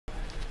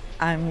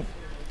I'm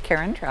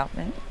Karen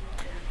Troutman.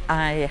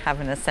 I have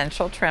an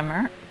essential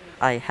tremor.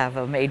 I have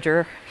a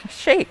major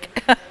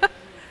shake.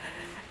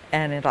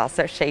 And it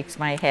also shakes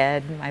my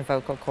head, my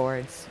vocal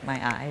cords, my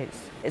eyes.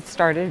 It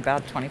started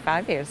about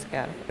 25 years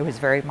ago. It was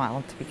very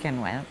mild to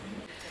begin with.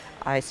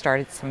 I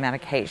started some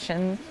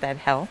medication that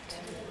helped,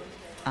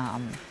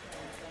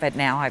 but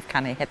now I've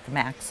kind of hit the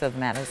max of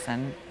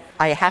medicine.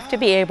 I have to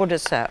be able to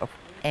sew,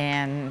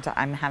 and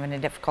I'm having a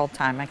difficult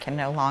time. I can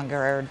no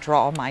longer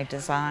draw my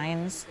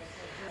designs.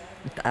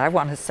 I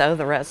want to sew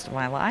the rest of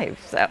my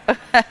life, so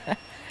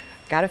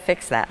got to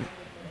fix that.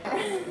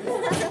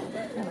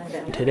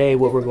 Today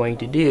what we're going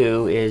to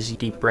do is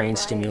Deep Brain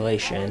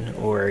Stimulation,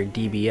 or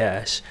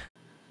DBS.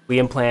 We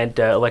implant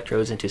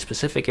electrodes into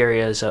specific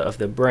areas of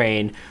the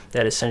brain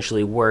that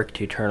essentially work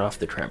to turn off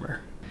the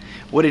tremor.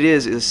 What it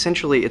is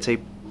essentially it's a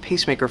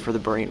pacemaker for the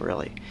brain,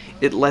 really.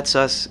 It lets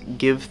us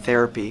give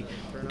therapy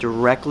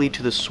directly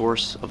to the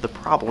source of the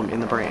problem in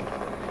the brain.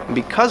 And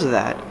because of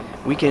that,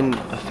 we can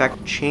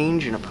affect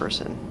change in a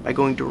person by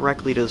going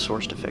directly to the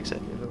source to fix it.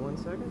 Give it 1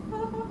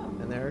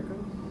 second, and there it goes.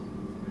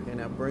 Okay,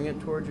 now bring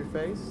it towards your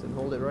face and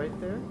hold it right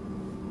there.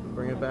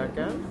 Bring it back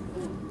out.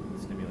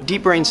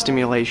 Deep brain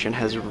stimulation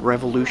has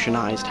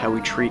revolutionized how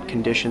we treat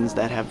conditions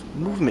that have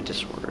movement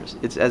disorders.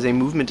 It's as a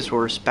movement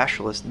disorder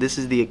specialist, this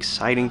is the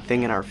exciting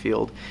thing in our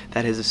field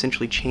that has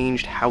essentially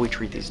changed how we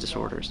treat these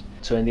disorders.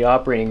 So in the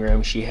operating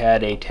room, she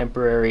had a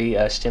temporary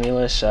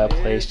stimulus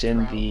placed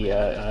in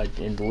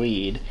the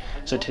lead.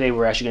 So today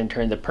we're actually going to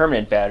turn the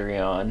permanent battery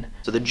on.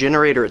 So the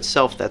generator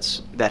itself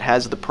that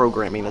has the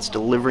programming that's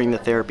delivering the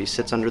therapy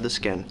sits under the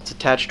skin. It's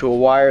attached to a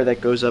wire that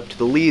goes up to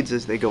the leads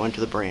as they go into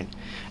the brain.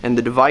 And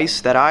the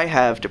device that I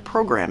have to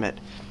program it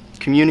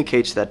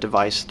communicates that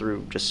device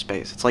through just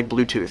space. It's like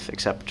Bluetooth,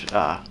 except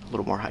a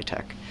little more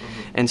high-tech.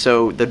 Mm-hmm. And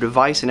so the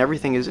device and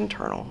everything is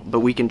internal,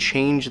 but we can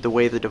change the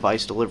way the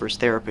device delivers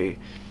therapy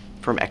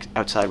from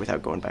outside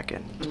without going back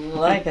in.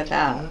 Look at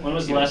that. When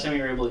was the last time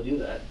you were able to do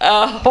that?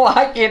 Oh,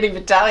 I can't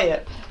even tell you.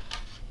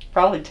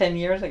 Probably 10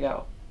 years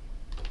ago.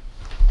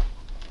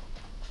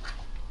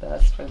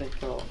 That's really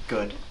cool.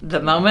 Good. The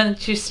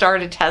moment you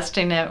started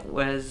testing it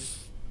was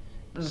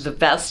the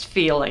best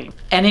feeling.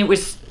 And it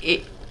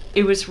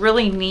was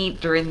really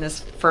neat during this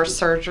first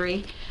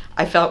surgery.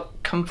 I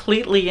felt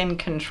completely in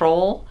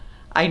control.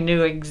 I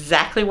knew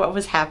exactly what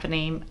was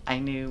happening. I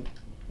knew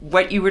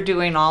what you were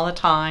doing all the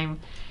time.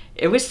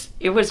 It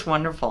was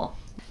wonderful.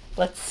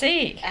 Let's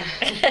see.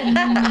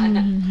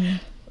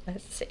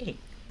 Let's see.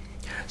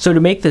 So to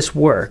make this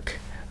work,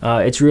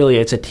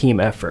 it's a team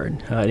effort.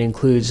 It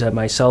includes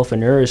myself, a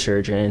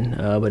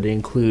neurosurgeon, but it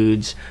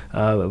includes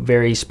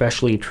very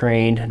specially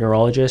trained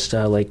neurologists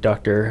like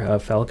Dr.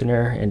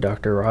 Falconer and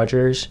Dr.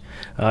 Rogers.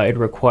 It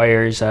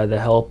requires the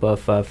help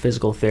of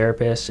physical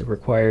therapists. It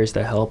requires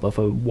the help of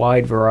a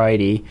wide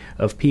variety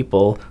of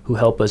people who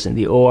help us in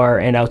the OR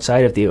and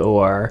outside of the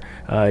OR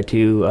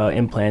to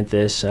implant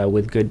this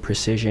with good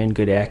precision,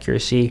 good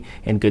accuracy,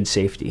 and good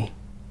safety.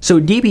 So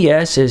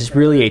DBS is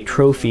really a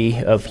trophy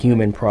of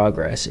human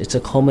progress. It's a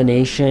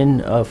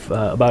culmination of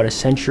about a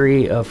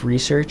century of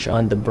research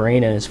on the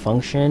brain and its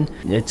function.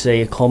 It's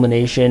a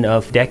culmination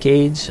of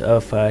decades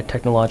of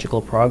technological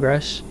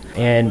progress.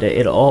 And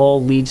it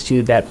all leads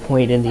to that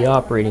point in the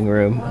operating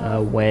room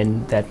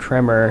when that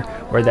tremor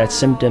or that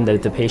symptom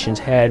that the patient's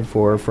had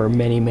for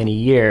many, many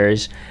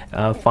years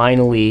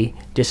finally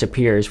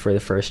disappears for the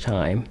first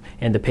time.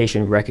 And the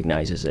patient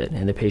recognizes it,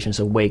 and the patient's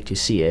awake to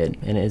see it,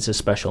 and it's a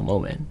special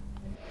moment.